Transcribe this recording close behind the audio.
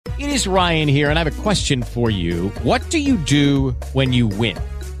It is Ryan here, and I have a question for you. What do you do when you win?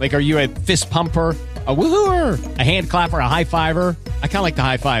 Like, are you a fist pumper, a woohooer, a hand clapper, a high fiver? I kind of like the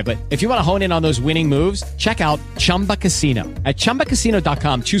high five, but if you want to hone in on those winning moves, check out Chumba Casino. At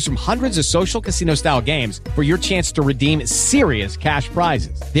ChumbaCasino.com, choose from hundreds of social casino-style games for your chance to redeem serious cash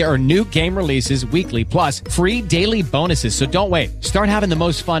prizes. There are new game releases weekly, plus free daily bonuses. So don't wait. Start having the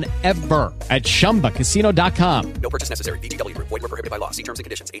most fun ever at ChumbaCasino.com. No purchase necessary. VGW. Void where prohibited by law. See terms and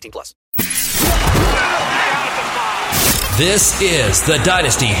conditions. 18+. This is the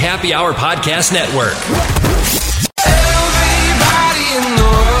Dynasty Happy Hour Podcast Network. Everybody in the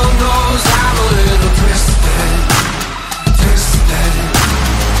world knows I'm a little twisted.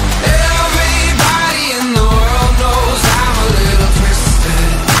 Everybody in the world knows I'm a little twisted.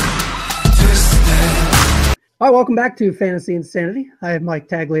 All right, welcome back to Fantasy Insanity. I have Mike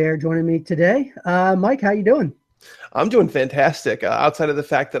Tagliere joining me today. Mike, how you doing? I'm doing fantastic. Outside of the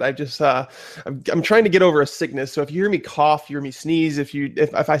fact that I just, I'm trying to get over a sickness. So if you hear me cough, you hear me sneeze,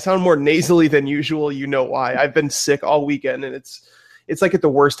 if I sound more nasally than usual, you know why. I've been sick all weekend, and it's like at the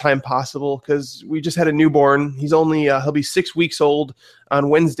worst time possible because we just had a newborn. He's only, he'll be 6 weeks old on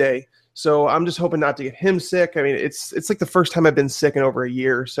Wednesday. So I'm just hoping not to get him sick. I mean, it's like the first time I've been sick in over a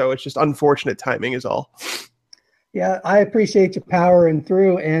year. So it's just unfortunate timing is all. Yeah, I appreciate you powering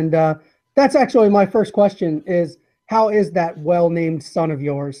through. And that's actually my first question is, how is that well-named son of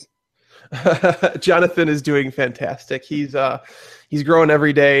yours? Jonathan is doing fantastic. He's growing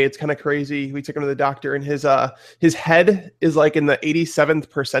every day. It's kind of crazy. We took him to the doctor, and his head is like in the 87th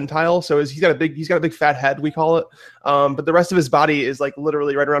percentile. So he's got a big fat head, we call it. But the rest of his body is like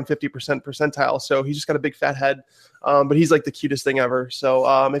literally right around 50% percentile. So he's just got a big fat head. But he's like the cutest thing ever. So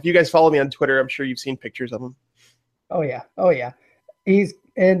if you guys follow me on Twitter, I'm sure you've seen pictures of him. Oh yeah.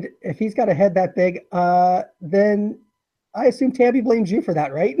 And if he's got a head that big, then I assume Tabby blames you for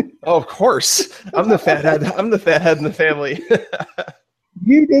that, right? Oh, of course. I'm the fat head. I'm the fat head in the family.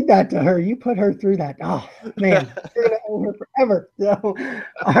 You did that to her. You put her through that. Oh, man. You're going to owe her forever. So,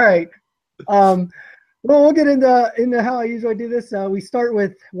 all right. Well, we'll get into how I usually do this. We start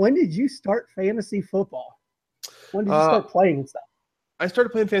with, when did you start fantasy football? When did you start playing and stuff? I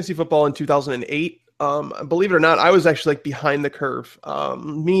started playing fantasy football in 2008. Believe it or not, I was actually like behind the curve.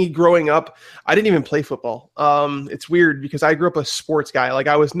 Me growing up, I didn't even play football. It's weird because I grew up a sports guy. Like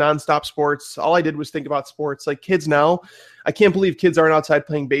I was nonstop sports. All I did was think about sports. Like kids now, I can't believe kids aren't outside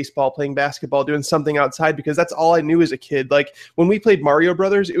playing baseball, playing basketball, doing something outside because that's all I knew as a kid. Like when we played Mario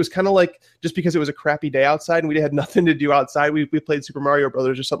Brothers, it was kind of like just because it was a crappy day outside and we had nothing to do outside, we played Super Mario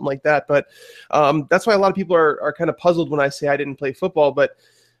Brothers or something like that. But that's why a lot of people are kind of puzzled when I say I didn't play football, but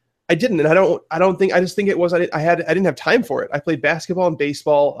I didn't, and I just think it was I didn't have time for it. I played basketball and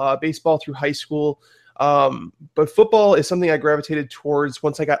baseball through high school, but football is something I gravitated towards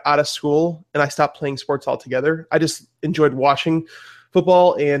once I got out of school and I stopped playing sports altogether. I just enjoyed watching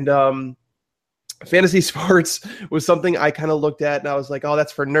football, and fantasy sports was something I kind of looked at and I was like, oh,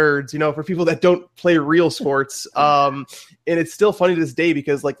 that's for nerds, for people that don't play real sports. And it's still funny to this day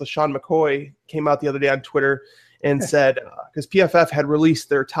because like LaShawn McCoy came out the other day on Twitter and said, because PFF had released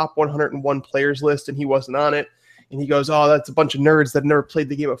their top 101 players list and he wasn't on it. And he goes, oh, that's a bunch of nerds that never played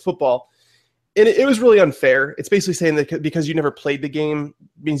the game of football. And it was really unfair. It's basically saying that because you never played the game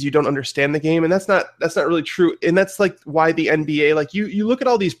means you don't understand the game. And that's not really true. And that's like why the NBA, like you look at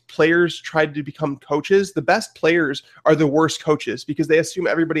all these players tried to become coaches. The best players are the worst coaches because they assume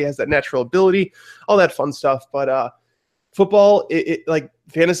everybody has that natural ability, all that fun stuff. But football, it like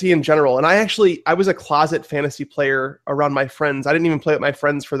fantasy in general. And I was a closet fantasy player around my friends. I didn't even play with my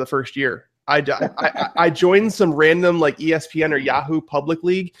friends for the first year. I joined some random like ESPN or Yahoo public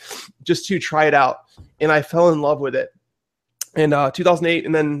league just to try it out. And I fell in love with it. And 2008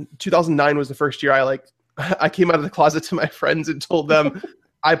 and then 2009 was the first year I came out of the closet to my friends and told them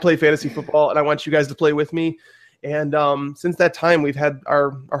I play fantasy football and I want you guys to play with me. And since that time, we've had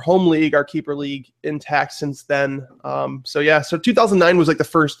our home league, our keeper league intact since then. So 2009 was like the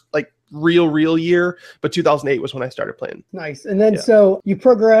first like real year, but 2008 was when I started playing. Nice. And then So you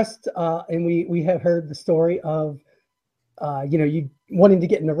progressed, and we have heard the story of, you wanting to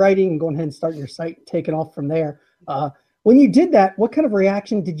get into writing and going ahead and start your site, taking off from there. When you did that, what kind of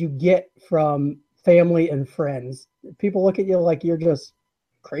reaction did you get from family and friends? People look at you like you're just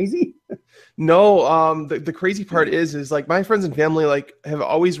crazy? No, the crazy part is like my friends and family like have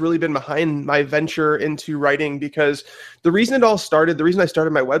always really been behind my venture into writing because the reason I started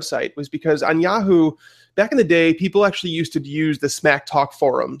my website was because on Yahoo back in the day, people actually used to use the Smack Talk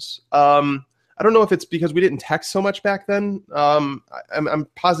forums. I don't know if it's because we didn't text so much back then. I'm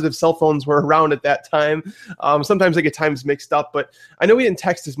positive cell phones were around at that time. Sometimes I get times mixed up, but I know we didn't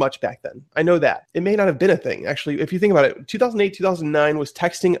text as much back then. I know that. It may not have been a thing. Actually, if you think about it, 2008, 2009 was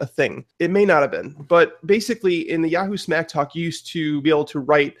texting a thing. It may not have been, but basically in the Yahoo Smack Talk, you used to be able to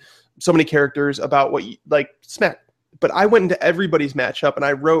write so many characters about what you like smack. But I went into everybody's matchup and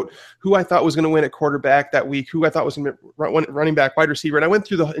I wrote who I thought was going to win at quarterback that week, who I thought was going to running back, wide receiver. And I went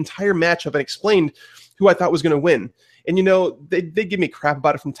through the entire matchup and explained who I thought was going to win. And, they give me crap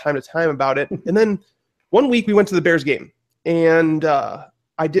about it from time to time about it. And then one week we went to the Bears game and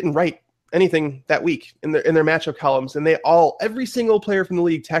I didn't write anything that week in their matchup columns. And every single player from the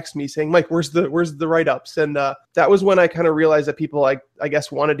league texted me saying, Mike, where's the write-ups? And that was when I kind of realized that people, I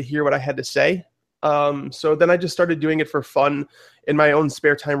guess, wanted to hear what I had to say. So then I just started doing it for fun in my own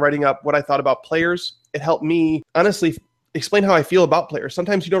spare time, writing up what I thought about players. It helped me honestly explain how I feel about players.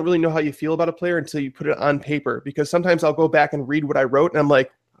 Sometimes you don't really know how you feel about a player until you put it on paper, because sometimes I'll go back and read what I wrote and I'm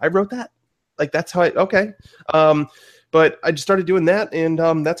like, I wrote that. Like, that's how okay. But I just started doing that. And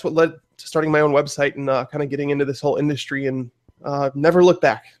that's what led to starting my own website and kind of getting into this whole industry and never look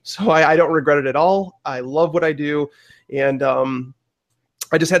back. So I don't regret it at all. I love what I do. And,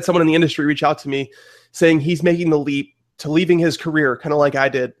 I just had someone in the industry reach out to me saying he's making the leap to leaving his career, kind of like I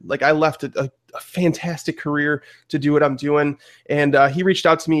did. Like, I left a fantastic career to do what I'm doing. And he reached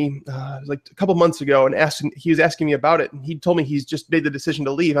out to me like a couple months ago and he was asking me about it. And he told me he's just made the decision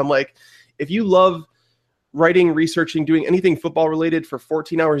to leave. I'm like, if you love writing, researching, doing anything football related for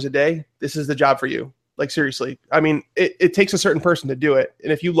 14 hours a day, this is the job for you. Like, seriously. I mean, it takes a certain person to do it.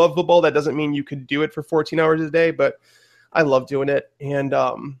 And if you love football, that doesn't mean you could do it for 14 hours a day, but I love doing it. And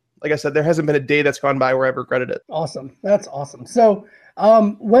like I said, there hasn't been a day that's gone by where I've regretted it. Awesome. That's awesome. So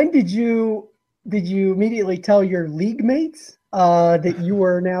when did you immediately tell your league mates that you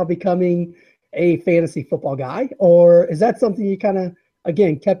were now becoming a fantasy football guy? Or is that something you kind of,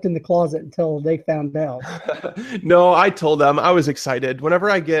 again, kept in the closet until they found out? No, I told them. I was excited. Whenever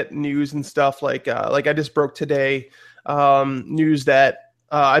I get news and stuff, like I just broke today, news that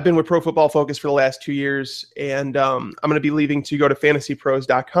I've been with Pro Football Focus for the last 2 years, and I'm going to be leaving to go to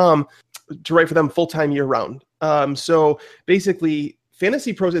fantasypros.com to write for them full-time year-round. So basically,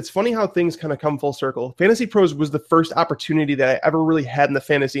 Fantasy Pros, it's funny how things kind of come full circle. Fantasy Pros was the first opportunity that I ever really had in the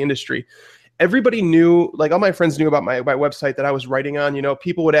fantasy industry. Everybody knew, like all my friends knew about my website that I was writing on.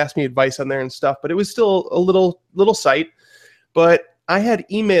 People would ask me advice on there and stuff, but it was still a little site. But I had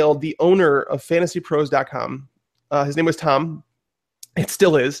emailed the owner of fantasypros.com. His name was Tom. It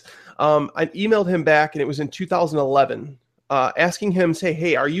still is. I emailed him back, and it was in 2011, asking him, say,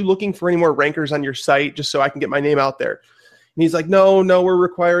 hey, are you looking for any more rankers on your site just so I can get my name out there? And he's like, no, we're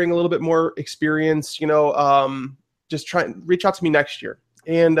requiring a little bit more experience. Just try and reach out to me next year.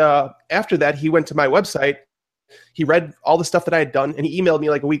 And after that, he went to my website. He read all the stuff that I had done, and he emailed me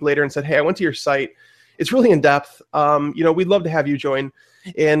like a week later and said, hey, I went to your site. It's really in depth. We'd love to have you join.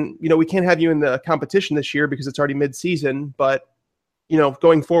 And, we can't have you in the competition this year because it's already mid-season, but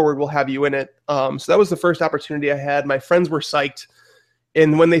going forward, we'll have you in it. So that was the first opportunity I had. My friends were psyched.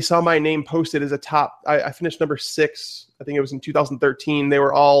 And when they saw my name posted as a top, I finished number 6. I think it was in 2013. They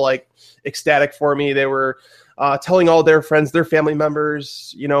were all like ecstatic for me. They were telling all their friends, their family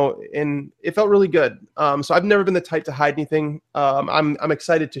members, and it felt really good. So I've never been the type to hide anything. I'm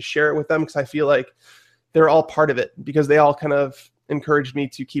excited to share it with them because I feel like they're all part of it because they all kind of encouraged me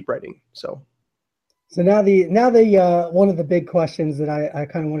to keep writing. So now the one of the big questions that I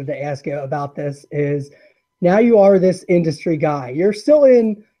kind of wanted to ask you about this is, now you are this industry guy. You're still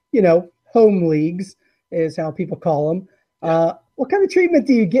in, home leagues is how people call them. What kind of treatment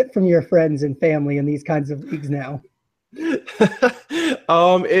do you get from your friends and family in these kinds of leagues now?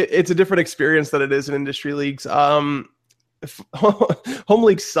 It's a different experience than it is in industry leagues. Home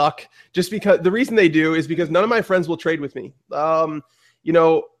leagues suck just because the reason they do is because none of my friends will trade with me.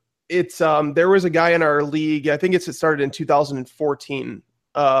 It's there was a guy in our league, I think it started in 2014,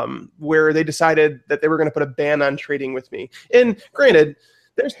 where they decided that they were going to put a ban on trading with me. And granted,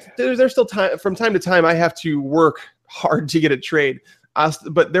 there's still time from time to time I have to work hard to get a trade.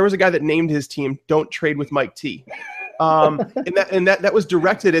 But there was a guy that named his team "Don't Trade with Mike T." And that was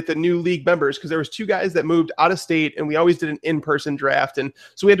directed at the new league members because there was 2 guys that moved out of state, and we always did an in-person draft, and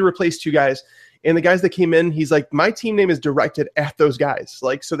so we had to replace 2 guys. And the guys that came in, he's like, my team name is directed at those guys,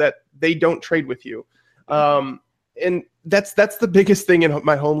 like so that they don't trade with you. And that's the biggest thing in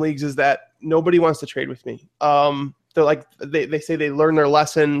my home leagues is that nobody wants to trade with me. they're like, they say they learned their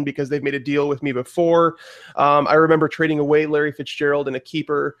lesson because they've made a deal with me before. I remember trading away Larry Fitzgerald and a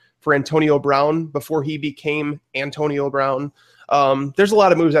keeper for Antonio Brown before he became Antonio Brown. There's a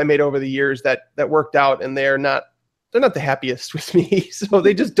lot of moves I made over the years that worked out, and they're not the happiest with me. So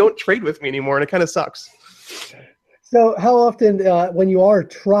they just don't trade with me anymore, and it kind of sucks. So how often, when you are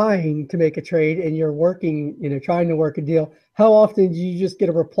trying to make a trade and you're working, trying to work a deal, how often do you just get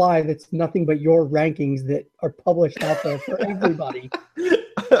a reply that's nothing but your rankings that are published out there for everybody?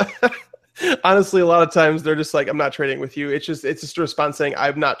 Honestly, a lot of times they're just like, I'm not trading with you. It's just a response saying,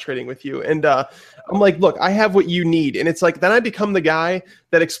 I'm not trading with you. And I'm like, look, I have what you need. And it's like, then I become the guy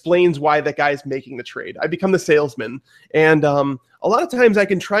that explains why that guy's making the trade. I become the salesman. And a lot of times I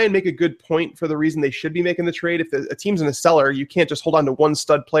can try and make a good point for the reason they should be making the trade. If a team's in a seller, you can't just hold on to one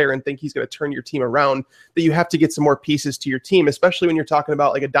stud player and think he's going to turn your team around, that you have to get some more pieces to your team, especially when you're talking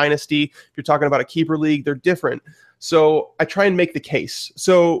about like a dynasty. If you're talking about a keeper league, they're different. So I try and make the case.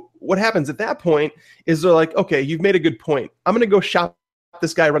 So what happens at that point is they're like, okay, you've made a good point. I'm going to go shop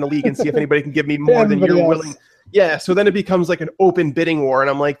this guy around the league and see if anybody can give me more than you're willing. Yeah. So then it becomes like an open bidding war. And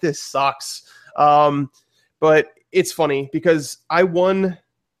I'm like, this sucks. But it's funny because I won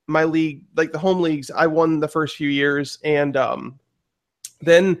my league, like the home leagues, I won the first few years. And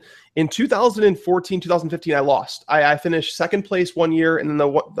then in 2014, 2015, I lost. I finished second place one year. And then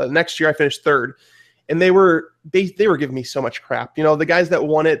the next year I finished third. And they were giving me so much crap. The guys that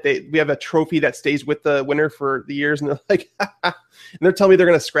won it, we have a trophy that stays with the winner for the years. And they're like, and they're telling me they're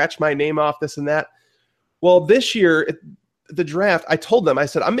going to scratch my name off, this and that. Well, this year, the draft, I told them, I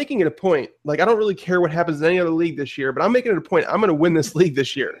said, I'm making it a point. Like, I don't really care what happens in any other league this year, but I'm making it a point. I'm going to win this league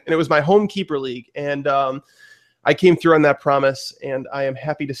this year. And it was my home keeper league. And I came through on that promise. And I am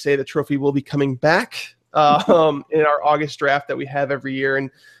happy to say the trophy will be coming back in our August draft that we have every year. And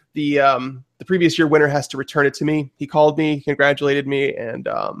the previous year winner has to return it to me. He called me, congratulated me. And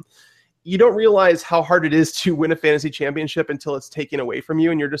you don't realize how hard it is to win a fantasy championship until it's taken away from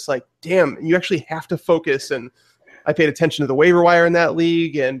you. And you're just like, damn, you actually have to focus. And I paid attention to the waiver wire in that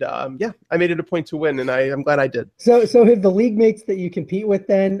league. And I made it a point to win. And I'm glad I did. So have the league mates that you compete with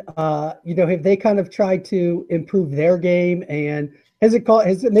then, have they kind of tried to improve their game? And has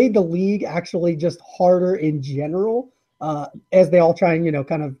it made the league actually just harder in general as they all try and,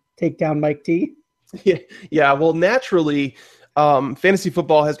 kind of take down Mike T? Yeah. Well, naturally, fantasy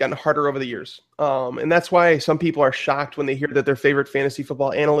football has gotten harder over the years. And that's why some people are shocked when they hear that their favorite fantasy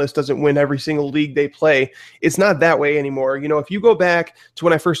football analyst doesn't win every single league they play. It's not that way anymore. If you go back to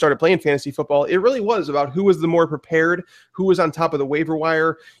when I first started playing fantasy football, it really was about who was the more prepared, who was on top of the waiver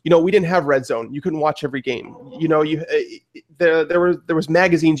wire. We didn't have Red Zone. You couldn't watch every game. There was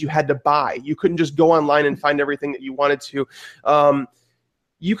magazines you had to buy. You couldn't just go online and find everything that you wanted to.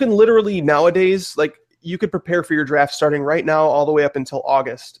 You can literally nowadays, like, you could prepare for your draft starting right now all the way up until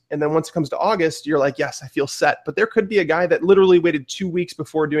August. And then once it comes to August, you're like, yes, I feel set. But there could be a guy that literally waited 2 weeks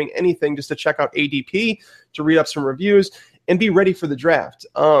before doing anything just to check out ADP, to read up some reviews, and be ready for the draft.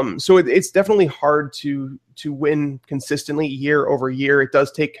 So it's definitely hard to win consistently year over year. It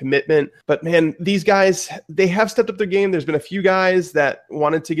does take commitment. But man, these guys, they have stepped up their game. There's been a few guys that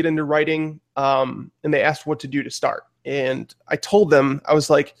wanted to get into writing, and they asked what to do to start. And I told them, I was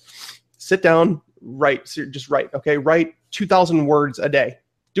like, sit down, write, just write, okay? Write 2,000 words a day.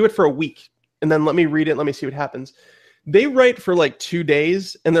 Do it for a week, and then let me read it. Let me see what happens. They write for like 2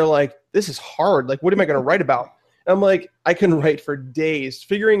 days, and they're like, this is hard. Like, what am I going to write about? And I'm like, I can write for days.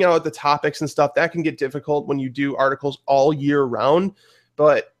 Figuring out the topics and stuff, that can get difficult when you do articles all year round.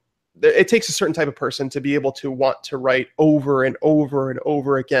 But it takes a certain type of person to be able to want to write over and over and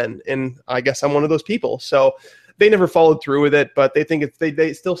over again. And I guess I'm one of those people. So they never followed through with it, but they think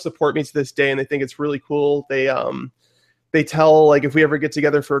they still support me to this day, and they think it's really cool. They tell, like, if we ever get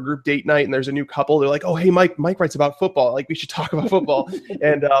together for a group date night and there's a new couple, they're like, oh, hey, Mike writes about football. Like, we should talk about football.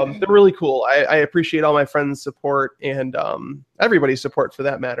 And they're really cool. I appreciate all my friends' support and everybody's support for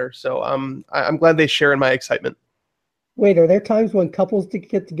that matter. So I'm glad they share in my excitement. Wait, are there times when couples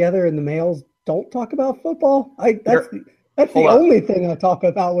get together and the males don't talk about football? That's the only thing I talk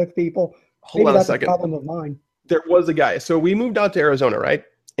about with people. Hold on a second. That's a problem of mine. There was a guy. So we moved out to Arizona, right?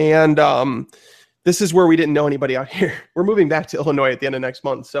 And this is where we didn't know anybody out here. We're moving back to Illinois at the end of next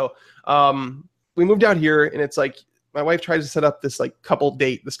month. So we moved out here, and it's like my wife tries to set up this like couple's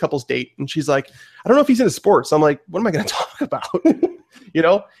date, and she's like, I don't know if he's into sports. I'm like, what am I going to talk about?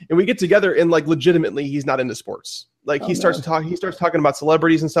 And we get together, and like legitimately, he's not into sports. Like he starts talking about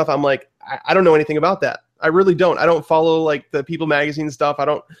celebrities and stuff. I'm like, I don't know anything about that. I really don't. I don't follow like the People magazine stuff.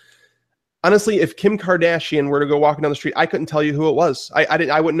 Honestly, if Kim Kardashian were to go walking down the street, I couldn't tell you who it was.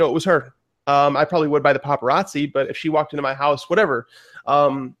 I wouldn't know it was her. I probably would by the paparazzi, but if she walked into my house, whatever.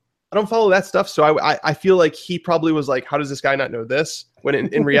 I don't follow that stuff. So I feel like he probably was like, how does this guy not know this? When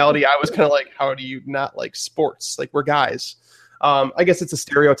in reality, I was kind of like, how do you not like sports? Like, we're guys. I guess it's a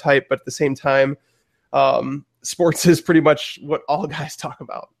stereotype, but at the same time, sports is pretty much what all guys talk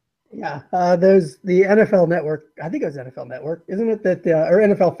about. Yeah, the NFL Network, I think it was NFL Network, isn't it? That or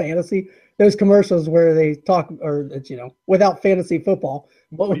NFL Fantasy, those commercials where they talk, or it's, without fantasy football,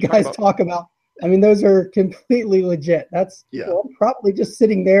 what would guys talk about? I mean, those are completely legit. That's probably just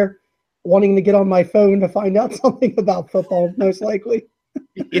sitting there wanting to get on my phone to find out something about football, most likely.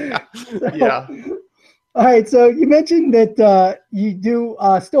 Yeah, All right, so you mentioned that you do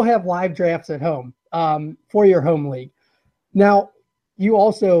still have live drafts at home for your home league. Now, you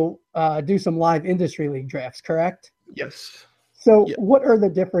also do some live industry league drafts, correct? Yes. So what are the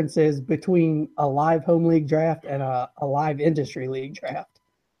differences between a live home league draft and a live industry league draft?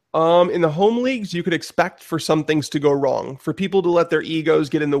 In the home leagues, you could expect for some things to go wrong, for people to let their egos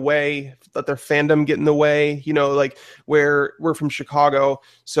get in the way, let their fandom get in the way, like where we're from Chicago.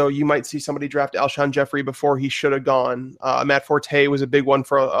 So you might see somebody draft Alshon Jeffrey before he should have gone. Matt Forte was a big one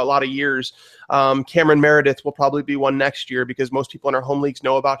for a lot of years. Cameron Meredith will probably be one next year because most people in our home leagues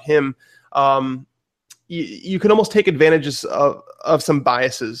know about him. You can almost take advantages of some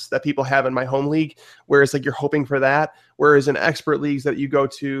biases that people have in my home league, whereas like you're hoping for that. Whereas in expert leagues that you go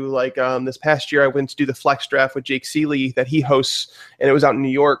to, like this past year, I went to do the flex draft with Jake Seeley that he hosts, and it was out in New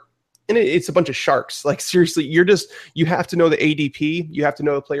York. And it's a bunch of sharks. Like, seriously, you have to know the ADP. You have to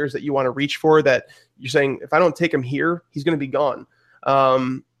know the players that you want to reach for, that you're saying, if I don't take him here, he's going to be gone.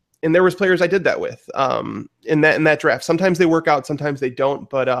 And there was players I did that with in that draft. Sometimes they work out, sometimes they don't.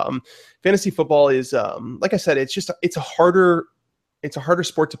 But fantasy football is, like I said, it's a harder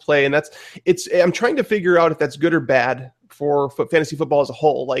sport to play, and I'm trying to figure out if that's good or bad for fantasy football as a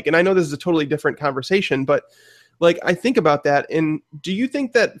whole. Like, and I know this is a totally different conversation, but like I think about that. And do you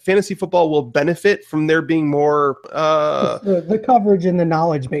think that fantasy football will benefit from there being more? The coverage and the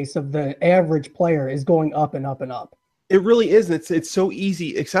knowledge base of the average player is going up and up and up. It really is, and it's so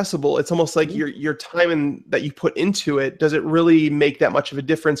easy, accessible. It's almost like your time that you put into it, does it really make that much of a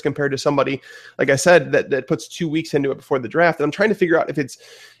difference compared to somebody, like I said, that puts 2 weeks into it before the draft? And I'm trying to figure out if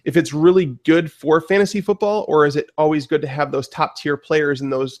it's really good for fantasy football, or is it always good to have those top tier players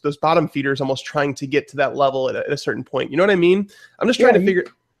and those bottom feeders almost trying to get to that level at a certain point? You know what I mean? I'm just trying to figure.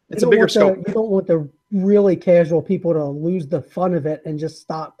 It's a bigger scope. You don't want the really casual people to lose the fun of it and just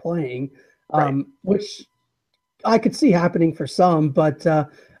stop playing, right. Which I could see happening for some, but I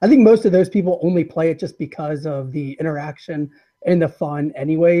think most of those people only play it just because of the interaction and the fun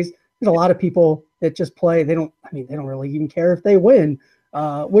anyways. There's a lot of people that just play. They don't really even care if they win,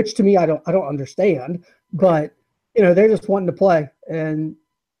 which to me, I don't understand, but they're just wanting to play. And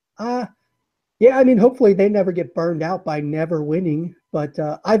hopefully they never get burned out by never winning, but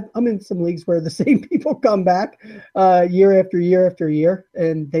I'm in some leagues where the same people come back year after year after year,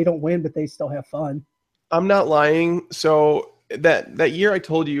 and they don't win, but they still have fun. I'm not lying. So that year I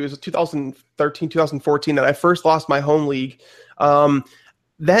told you, it was 2013, 2014 that I first lost my home league.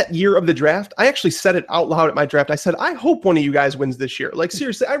 That year of the draft, I actually said it out loud at my draft. I said, I hope one of you guys wins this year. Like,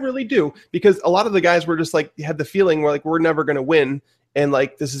 seriously, I really do. Because a lot of the guys were just like, had the feeling we're never going to win. And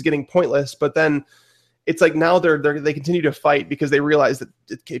like, this is getting pointless. But then it's like, now they continue to fight because they realize that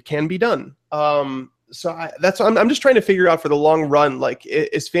it can be done. So I'm just trying to figure out for the long run, like,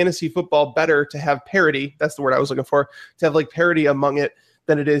 is fantasy football better to have parity? That's the word I was looking for, to have like parity among it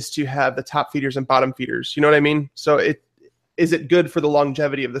than it is to have the top feeders and bottom feeders. You know what I mean? So is it good for the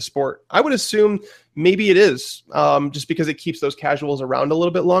longevity of the sport? I would assume maybe it is, just because it keeps those casuals around a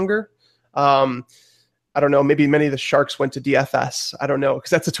little bit longer. I don't know. Maybe many of the sharks went to DFS. I don't know,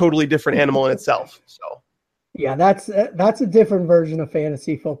 because that's a totally different animal in itself. So yeah, that's a different version of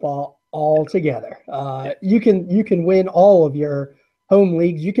fantasy football altogether. You can win all of your home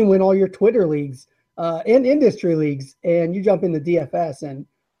leagues. You can win all your Twitter leagues and industry leagues, and you jump into DFS and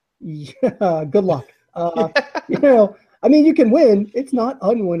good luck. You can win. It's not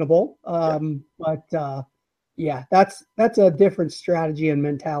unwinnable. But that's a different strategy and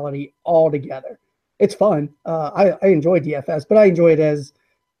mentality altogether. It's fun. I enjoy DFS, but I enjoy it as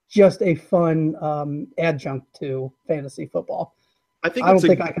just a fun adjunct to fantasy football. I don't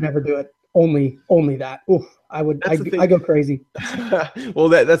think I could ever do it. Only that. Oof, I go crazy. Well,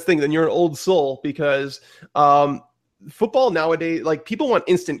 that's the thing. Then you're an old soul, because football nowadays, like, people want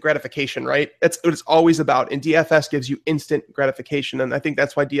instant gratification, right? That's what it's always about. And DFS gives you instant gratification. And I think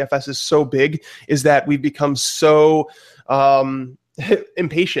that's why DFS is so big, is that we've become so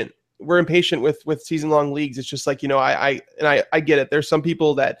impatient we're impatient with season long leagues. It's just like, I get it. There's some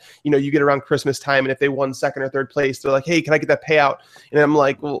people that, you get around Christmas time, and if they won second or third place, they're like, hey, can I get that payout? And I'm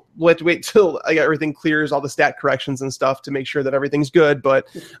like, well, we'll have to wait till everything clears, all the stat corrections and stuff to make sure that everything's good. But,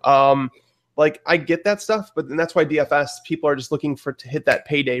 like, I get that stuff, but then that's why DFS people are just looking to hit that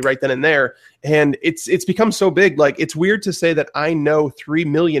payday right then and there. And it's become so big. Like, it's weird to say that I know 3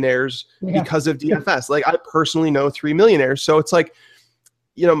 millionaires because of DFS. Like, I personally know 3 millionaires. So it's like,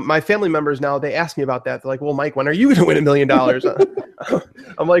 my family members now, they ask me about that. They're like, well, Mike, when are you going to win $1 million?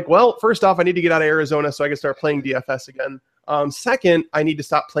 I'm like, well, first off, I need to get out of Arizona so I can start playing DFS again. Second, I need to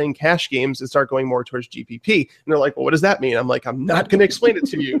stop playing cash games and start going more towards GPP. And they're like, well, what does that mean? I'm like, I'm not going to explain it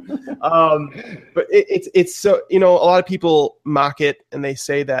to you. But it's so, a lot of people mock it and they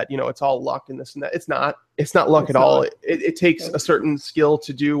say that, it's all luck and this and that. It's not luck at all. It takes a certain skill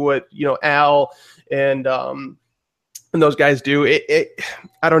to do what, Al and those guys do.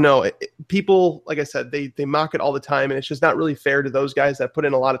 I don't know. People, like I said, they mock it all the time, and it's just not really fair to those guys that put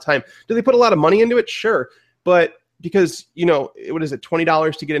in a lot of time. Do they put a lot of money into it? Sure. But because, what is it,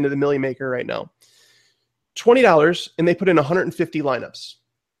 $20 to get into the Million Maker right now? $20, and they put in 150 lineups.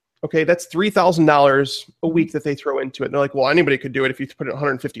 Okay, that's $3,000 a week that they throw into it. And they're like, well, anybody could do it if you put in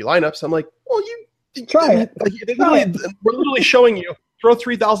 150 lineups. I'm like, well, you try it. We're literally showing you, throw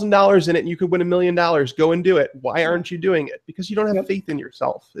 $3,000 in it and you could win $1 million. Go and do it. Why aren't you doing it? Because you don't have faith in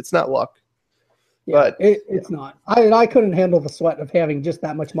yourself. It's not luck. Yeah, but it's not. I couldn't handle the sweat of having just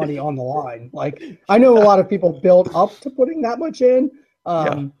that much money on the line. Like, I know a lot of people build up to putting that much in.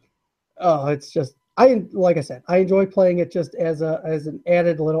 It's just, like I said, I enjoy playing it just as an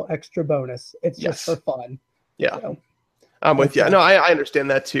added little extra bonus. It's just for fun. Yeah. So, I'm with you. No, I understand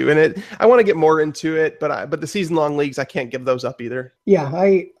that too. And I want to get more into it, but the season long leagues, I can't give those up either. Yeah.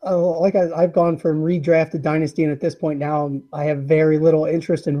 I've gone from redraft to dynasty. And at this point now, I have very little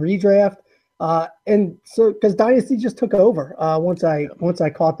interest in redraft. And so, because dynasty just took over, once I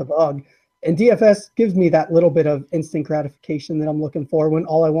caught the bug, and DFS gives me that little bit of instant gratification that I'm looking for when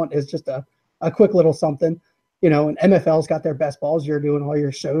all I want is just a quick little something, and MFL's got their best balls. You're doing all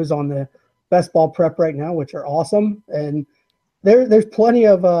your shows on the best ball prep right now, which are awesome. And there's plenty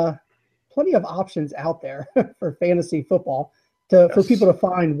of options out there for fantasy football for people to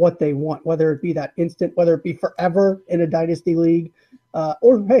find what they want, whether it be that instant, whether it be forever in a dynasty league,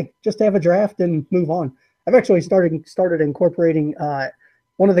 or hey, just have a draft and move on. I've actually started incorporating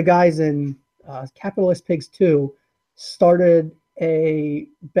one of the guys in Capitalist Pigs 2 started a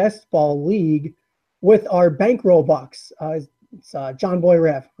best ball league with our bankroll bucks. It's John Boy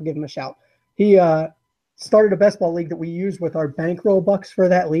Rev. I'll give him a shout. He started a best ball league that we use with our bankroll bucks for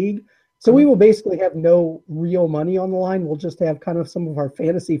that league. So we will basically have no real money on the line. We'll just have kind of some of our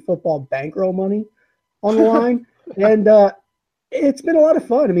fantasy football bankroll money on the line. And it's been a lot of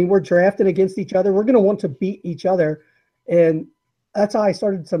fun. I mean, we're drafting against each other. We're going to want to beat each other. And that's how I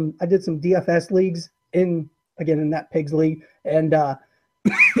did some DFS leagues in that Pigs League. And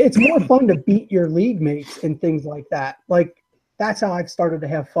it's more fun to beat your league mates and things like that. Like, that's how I've started to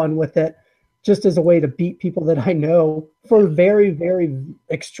have fun with it, just as a way to beat people that I know for very, very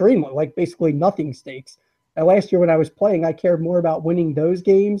extreme, like basically nothing stakes. And last year when I was playing, I cared more about winning those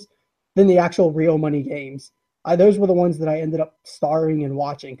games than the actual real money games. Those were the ones that I ended up starring and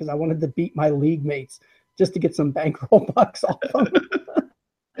watching because I wanted to beat my league mates just to get some bankroll bucks off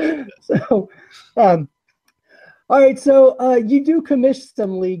them. So, all right. So you do commish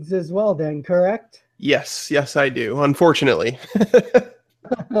some leagues as well then, correct? Yes, I do. Unfortunately.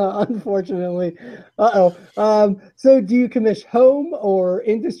 Unfortunately. So do you commish home or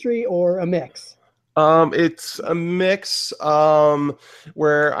industry or a mix? It's a mix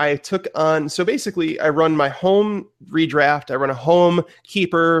where I took on, so basically I run my home redraft, I run a home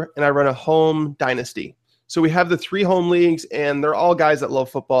keeper, and I run a home dynasty. So we have the 3 home leagues, and they're all guys that love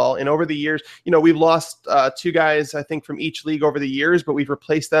football. And over the years, we've lost 2 guys, I think, from each league over the years, but we've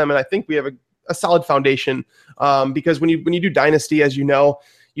replaced them. And I think we have a solid foundation because when you do dynasty, as you know,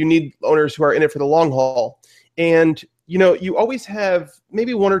 you need owners who are in it for the long haul. And you always have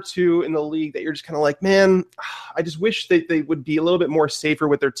maybe 1 or 2 in the league that you're just kind of like, man, I just wish that they would be a little bit more safer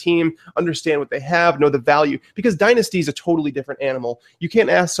with their team, understand what they have, know the value, because dynasty is a totally different animal. You can't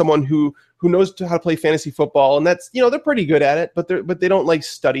ask someone who knows how to play fantasy football, and that's, they're pretty good at it, but they don't like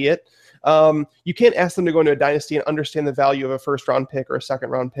study it. You can't ask them to go into a dynasty and understand the value of a first round pick or a second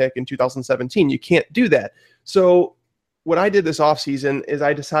round pick in 2017. You can't do that. So what I did this offseason is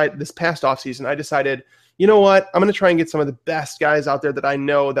I decided, you know what? I'm going to try and get some of the best guys out there that I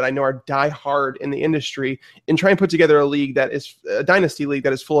know are diehard in the industry and try and put together a league that is a dynasty league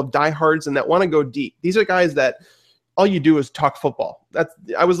that is full of diehards and that want to go deep. These are guys that, all you do is talk football.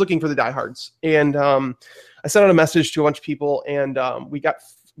 I was looking for the diehards, and I sent out a message to a bunch of people, and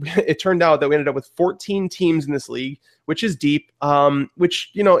it turned out that we ended up with 14 teams in this league, which is deep.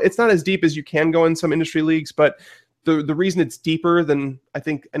 Which, it's not as deep as you can go in some industry leagues, but the reason it's deeper than I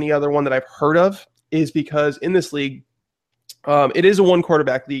think any other one that I've heard of is because in this league, it is a one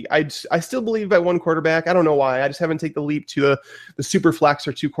quarterback league. I still believe at one quarterback. I don't know why. I just haven't taken the leap to the super flex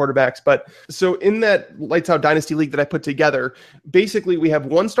or two quarterbacks. But so in that Lights Out Dynasty league that I put together, basically we have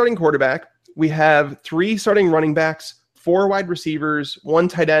one starting quarterback. We have 3 starting running backs, 4 wide receivers, 1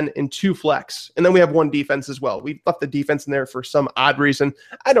 tight end, and 2 flex. And then we have 1 defense as well. We left the defense in there for some odd reason.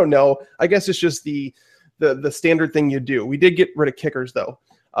 I don't know. I guess it's just the standard thing you do. We did get rid of kickers though.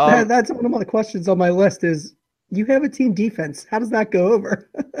 That's one of my questions on my list is, you have a team defense. How does that go over?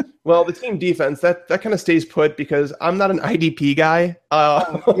 Well, the team defense, that kind of stays put because I'm not an IDP guy.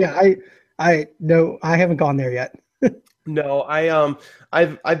 Yeah, I haven't gone there yet. No,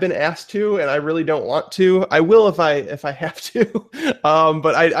 I've been asked to, and I really don't want to. I will if I have to.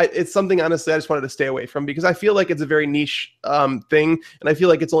 But it's something, honestly, I just wanted to stay away from because I feel like it's a very niche thing, and I feel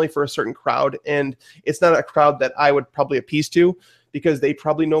like it's only for a certain crowd, and it's not a crowd that I would probably appease to because they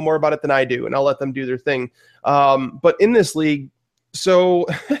probably know more about it than I do, and I'll let them do their thing. But in this league, so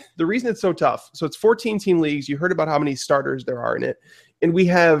the reason it's so tough, so it's 14 team leagues. You heard about how many starters there are in it. And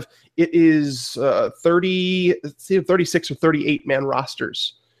it is 36 or 38 man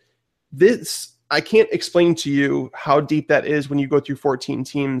rosters. This, I can't explain to you how deep that is when you go through 14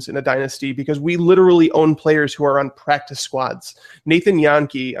 teams in a dynasty, because we literally own players who are on practice squads. Nathan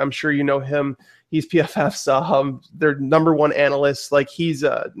Yankee, I'm sure you know him. He's PFF's their number 1 analyst. Like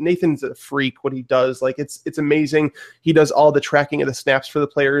Nathan's a freak. What he does, like it's amazing. He does all the tracking of the snaps for the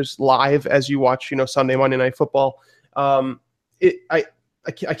players live as you watch, Sunday, Monday Night Football. I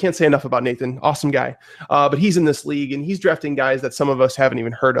can't say enough about Nathan. Awesome guy. But he's in this league and he's drafting guys that some of us haven't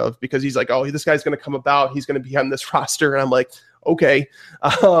even heard of because he's like, oh, this guy's going to come about. He's going to be on this roster. And I'm like, okay.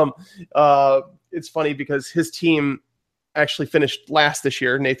 It's funny because his team actually finished last this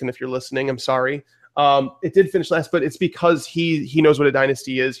year. Nathan, if you're listening, I'm sorry. It did finish last, but it's because he knows what a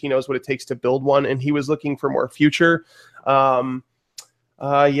dynasty is. He knows what it takes to build one. And he was looking for more future. But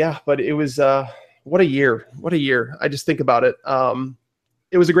it was, what a year. I just think about it.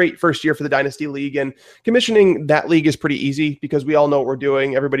 It was a great first year for the Dynasty League, and commissioning that league is pretty easy because we all know what we're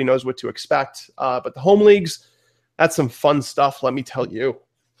doing. Everybody knows what to expect. But the home leagues, that's some fun stuff, let me tell you.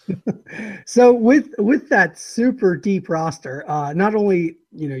 So with that super deep roster, not only,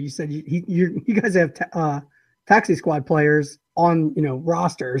 you said you guys have taxi squad players on,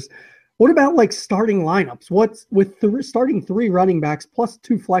 rosters. What about like starting lineups? What's with starting 3 running backs plus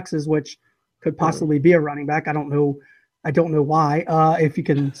 2 flexes, which could possibly be a running back. I don't know why. If you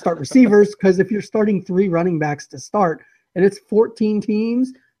can start receivers, because if you're starting 3 running backs to start and it's 14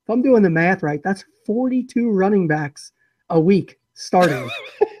 teams, if I'm doing the math right, that's 42 running backs a week starting.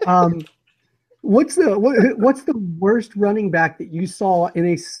 What's the worst running back that you saw in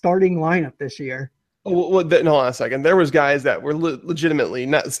a starting lineup this year? Oh, well, no, hold on a second. There was guys that were legitimately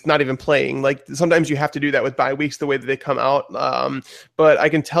not even playing. Like sometimes you have to do that with bye weeks, the way that they come out. But I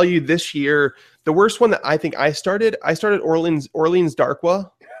can tell you this year, the worst one that I think I started Orleans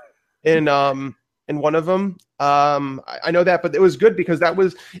Darkwa in one of them. I know that, but it was good because it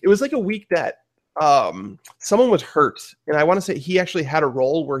was like a week that someone was hurt, and I want to say he actually had a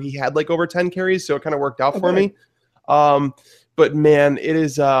role where he had like over 10 carries, so it kind of worked out for me. But man, it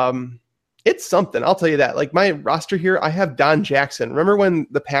is it's something, I'll tell you that. Like my roster here, I have Don Jackson. Remember when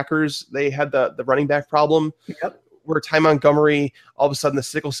the Packers, they had the running back problem? Yep. Where Ty Montgomery, all of a sudden the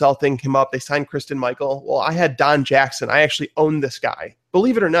sickle cell thing came up. They signed Kristen Michael. Well, I had Don Jackson. I actually owned this guy.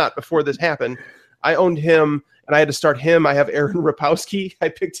 Believe it or not, before this happened, I owned him, and I had to start him. I have Aaron Rapowski. I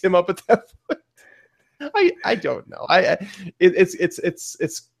picked him up at that point. I don't know.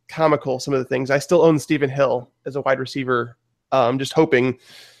 It's comical, some of the things. I still own Stephen Hill as a wide receiver. Just hoping.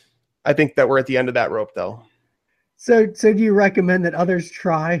 I think that we're at the end of that rope, though. So do you recommend that others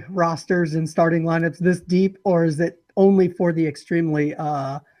try rosters and starting lineups this deep, or is it only for the extremely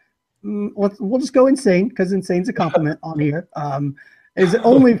we'll just go insane, because insane's a compliment on here. Is it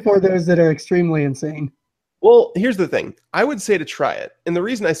only for those that are extremely insane? Well, here's the thing. I would say to try it. And the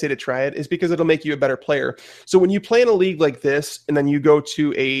reason I say to try it is because it'll make you a better player. So when you play in a league like this, and then you go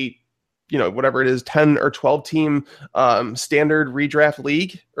to a whatever it is, 10 or 12 team standard redraft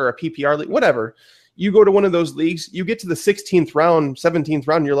league or a PPR league, whatever, you go to one of those leagues, you get to the 16th round, 17th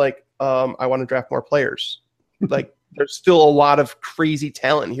round, you're like, I want to draft more players. Like there's still a lot of crazy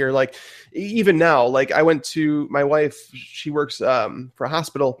talent here. Like even now, like I went to my wife, she works for a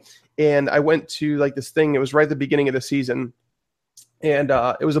hospital, and I went to like this thing. It was right at the beginning of the season. And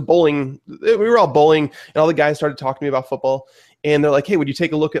it was a bowling. We were all bowling, and all the guys started talking to me about football. And they're like, "Hey, would you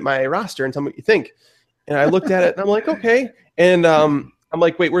take a look at my roster and tell me what you think?" And I looked at it, and I'm like, "Okay." And I'm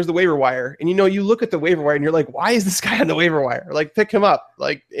like, "Wait, where's the waiver wire?" And you look at the waiver wire, and you're like, "Why is this guy on the waiver wire? Like, pick him up!"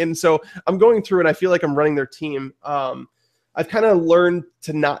 Like, and so I'm going through, and I feel like I'm running their team. I've kind of learned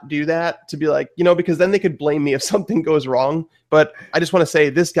to not do that, to be like, because then they could blame me if something goes wrong. But I just want to say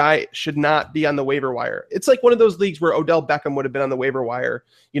this guy should not be on the waiver wire. It's like one of those leagues where Odell Beckham would have been on the waiver wire,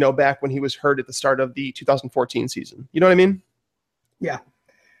 back when he was hurt at the start of the 2014 season. You know what I mean? Yeah.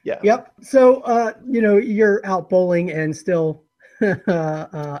 Yeah. Yep. So, you're out bowling and still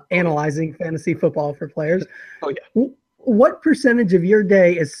analyzing fantasy football for players. Oh, yeah. What percentage of your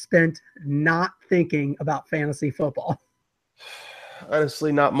day is spent not thinking about fantasy football?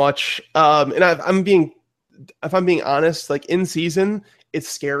 Honestly, not much. And if I'm being honest, like in season, it's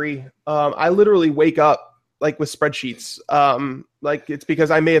scary. I literally wake up like with spreadsheets. Like it's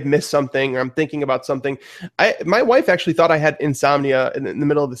because I may have missed something or I'm thinking about something. My wife actually thought I had insomnia in the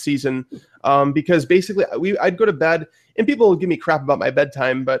middle of the season, because basically I'd go to bed and people would give me crap about my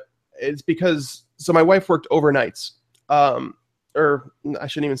bedtime, but it's because, so my wife worked overnights. Or I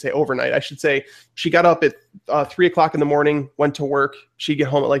shouldn't even say overnight. I should say she got up at 3:00 in the morning, went to work. She'd get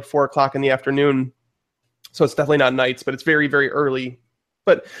home at like 4:00 in the afternoon. So it's definitely not nights, but it's very, very early.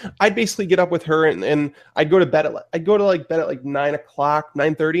 But I'd basically get up with her and I'd go to bed at bed at like 9:00,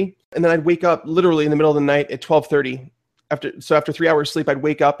 9:30. And then I'd wake up literally in the middle of the night at 12:30. After 3 hours sleep, I'd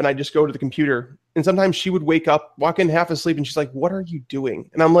wake up and I'd just go to the computer. And sometimes she would wake up, walk in half asleep, and she's like, "What are you doing?"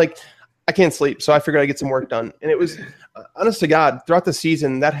 And I'm like, "I can't sleep." So I figured I'd get some work done. And it was, honest to God, throughout the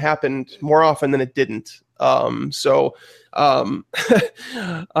season, that happened more often than it didn't. I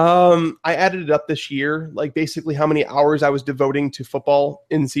added it up this year, like basically how many hours I was devoting to football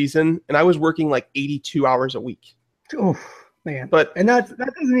in season. And I was working like 82 hours a week. Oh, man. But that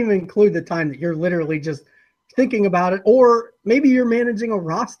doesn't even include the time that you're literally just thinking about it, or maybe you're managing a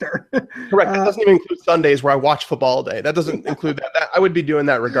roster. Correct. That doesn't even include Sundays where I watch football all day. That doesn't include that. I would be doing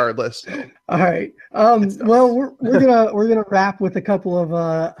that regardless. All right. Well, we're gonna wrap with a couple of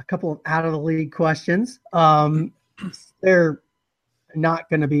out of the league questions. They're not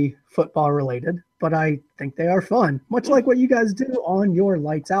going to be football related, but I think they are fun, much like what you guys do on your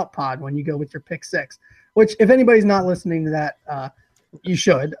Lights Out pod when you go with your pick six. Which, if anybody's not listening to that, you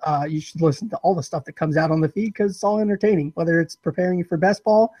should. You should listen to all the stuff that comes out on the feed because it's all entertaining, whether it's preparing you for best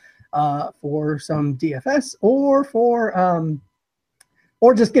ball, for some DFS, or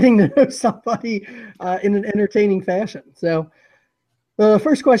just getting to know somebody in an entertaining fashion. So the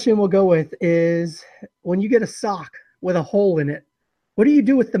first question we'll go with is, when you get a sock with a hole in it, what do you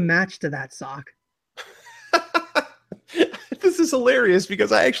do with the match to that sock? This is hilarious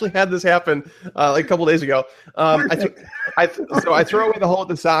because I actually had this happen like a couple days ago. I throw away the hole at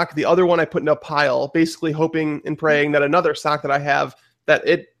the sock. The other one I put in a pile, basically hoping and praying that another sock that I have, that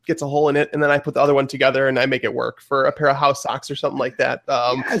it gets a hole in it, and then I put the other one together and I make it work for a pair of house socks or something like that.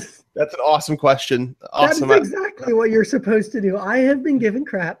 Yes. That's an awesome question. Awesome. That's exactly what you're supposed to do. I have been given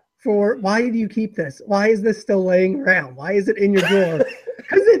crap for, why do you keep this? Why is this still laying around? Why is it in your drawer?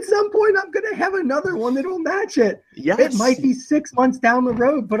 Because at some point I'm going to have another one that'll match it. Yes. It might be 6 months down the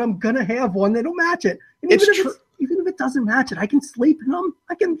road, but I'm going to have one that'll match it. And even if it doesn't match it, I can sleep in them.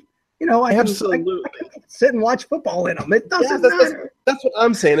 I can sit and watch football in them. It doesn't matter. That's what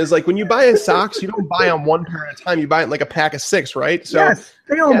I'm saying is, like, when you buy a socks, you don't buy them one pair at a time. You buy it in like a pack of 6, right? So yes,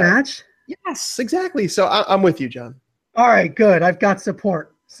 they all match. Yes, exactly. So I'm with you, John. All right, good. I've got support.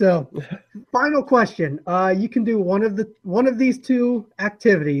 So, final question. You can do one of these two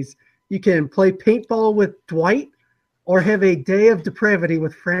activities. You can play paintball with Dwight, or have a day of depravity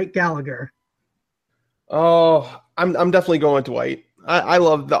with Frank Gallagher. Oh, I'm definitely going with Dwight. I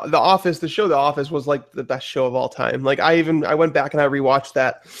love the Office. The show The Office was like the best show of all time. Like I went back and I rewatched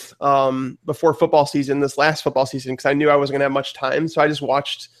that before football season, this last football season, because I knew I wasn't gonna have much time. So I just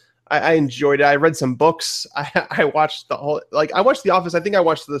watched. I enjoyed it. I read some books. I watched the whole, I watched The Office. I think I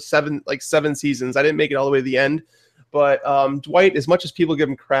watched the 7 seasons. I didn't make it all the way to the end, but Dwight, as much as people give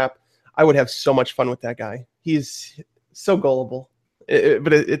him crap, I would have so much fun with that guy. He's so gullible,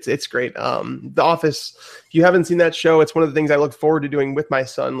 but it's great. The Office, if you haven't seen that show, it's one of the things I look forward to doing with my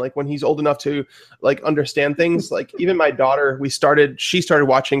son. Like when he's old enough to understand things, like even my daughter, she started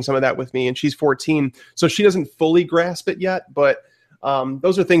watching some of that with me, and she's 14. So she doesn't fully grasp it yet, but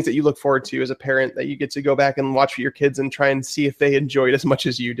those are things that you look forward to as a parent, that you get to go back and watch with your kids and try and see if they enjoy it as much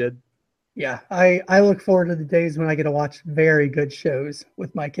as you did. Yeah, I look forward to the days when I get to watch very good shows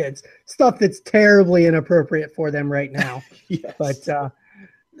with my kids. Stuff that's terribly inappropriate for them right now. Yes. But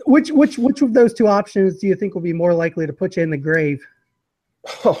Which of those two options do you think will be more likely to put you in the grave?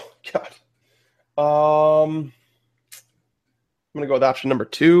 Oh God. I'm gonna go with option number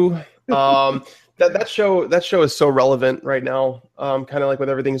 2. That show is so relevant right now. Kind of like with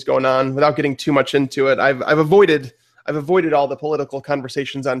everything's going on. Without getting too much into it, I've avoided all the political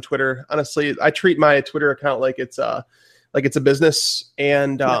conversations on Twitter. Honestly, I treat my Twitter account like it's a business,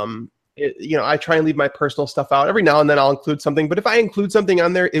 and I try and leave my personal stuff out. Every now and then I'll include something, but if I include something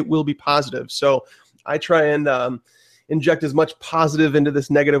on there, it will be positive. So I try and inject as much positive into this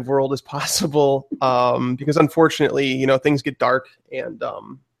negative world as possible, because unfortunately, things get dark, and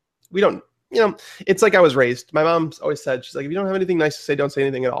we don't. It's like I was raised. My mom's always said, she's like, if you don't have anything nice to say, don't say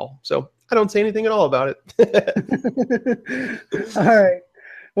anything at all. So I don't say anything at all about it. All right.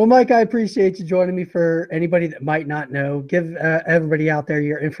 Well, Mike, I appreciate you joining me. For anybody that might not know, give everybody out there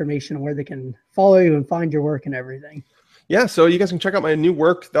your information on where they can follow you and find your work and everything. Yeah, so you guys can check out my new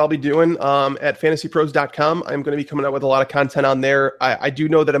work that I'll be doing at fantasypros.com. I'm going to be coming out with a lot of content on there. I do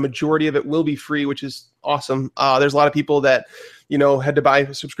know that a majority of it will be free, which is awesome. There's a lot of people that had to buy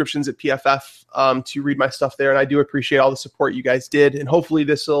subscriptions at PFF to read my stuff there, and I do appreciate all the support you guys did. And hopefully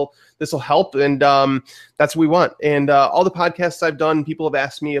this will help, and that's what we want. And all the podcasts I've done, people have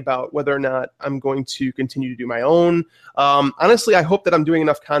asked me about whether or not I'm going to continue to do my own. Honestly, I hope that I'm doing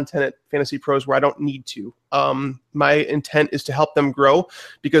enough content at Fantasy Pros where I don't need to. My intent is to help them grow,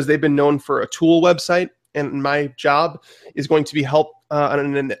 because they've been known for a tool website, and my job is going to be help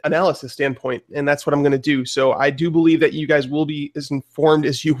on an analysis standpoint, and that's what I'm going to do. So I do believe that you guys will be as informed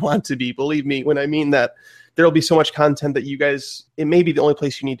as you want to be. Believe me when I mean that. There will be so much content that it may be the only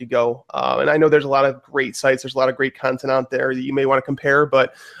place you need to go. And I know there's a lot of great sites. There's a lot of great content out there that you may want to compare,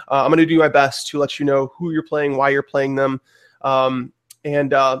 but I'm going to do my best to let you know who you're playing, why you're playing them. And in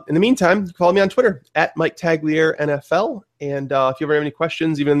the meantime, follow me on Twitter at Mike Tagliere NFL. And if you ever have any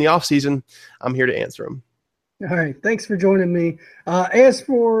questions, even in the off season, I'm here to answer them. All right. Thanks for joining me. As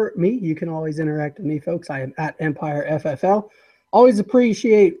for me, you can always interact with me, folks. I am at Empire FFL. Always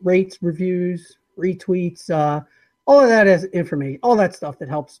appreciate rates, reviews, retweets, all of that as information, all that stuff that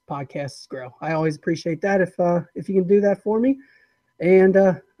helps podcasts grow. I always appreciate that if you can do that for me. And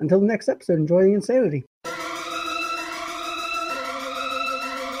until the next episode, enjoy the insanity.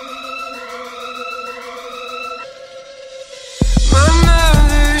 My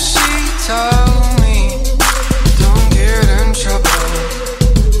mother, she told me, don't get in trouble.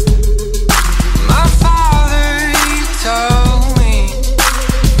 My father, he told me,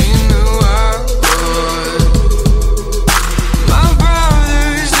 he knew I would. My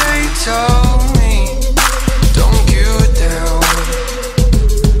brothers, they told me, don't give it down.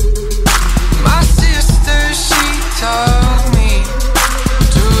 My sister, she told me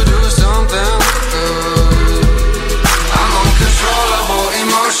to do something good. I'm uncontrollable,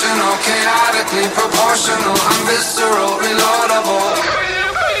 emotional, chaotically proportional. I'm visceral, reloadable.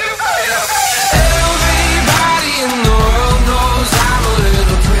 Everybody in the world knows I'm a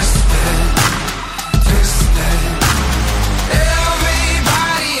little twisted.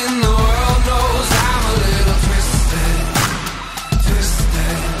 Everybody in the world knows I'm a little twisted.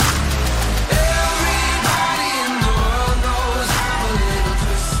 Everybody in the world knows I'm a little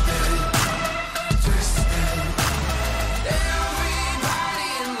twisted. Everybody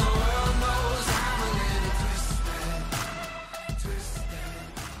in the world knows I'm a little twisted.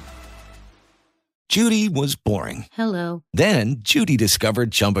 Judy was boring. Hello. Then Judy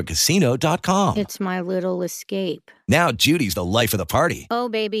discovered ChumbaCasino.com. It's my little escape. Now Judy's the life of the party. Oh,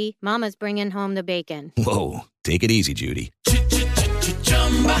 baby, mama's bringing home the bacon. Whoa, take it easy, Judy.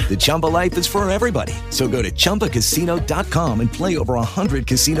 The Chumba life is for everybody. So go to ChumbaCasino.com and play over 100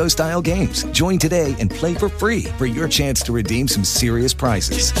 casino-style games. Join today and play for free for your chance to redeem some serious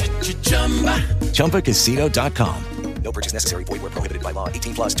prizes. ChumbaCasino.com. No purchase necessary. Void where prohibited by law.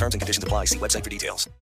 18 plus terms and conditions apply. See website for details.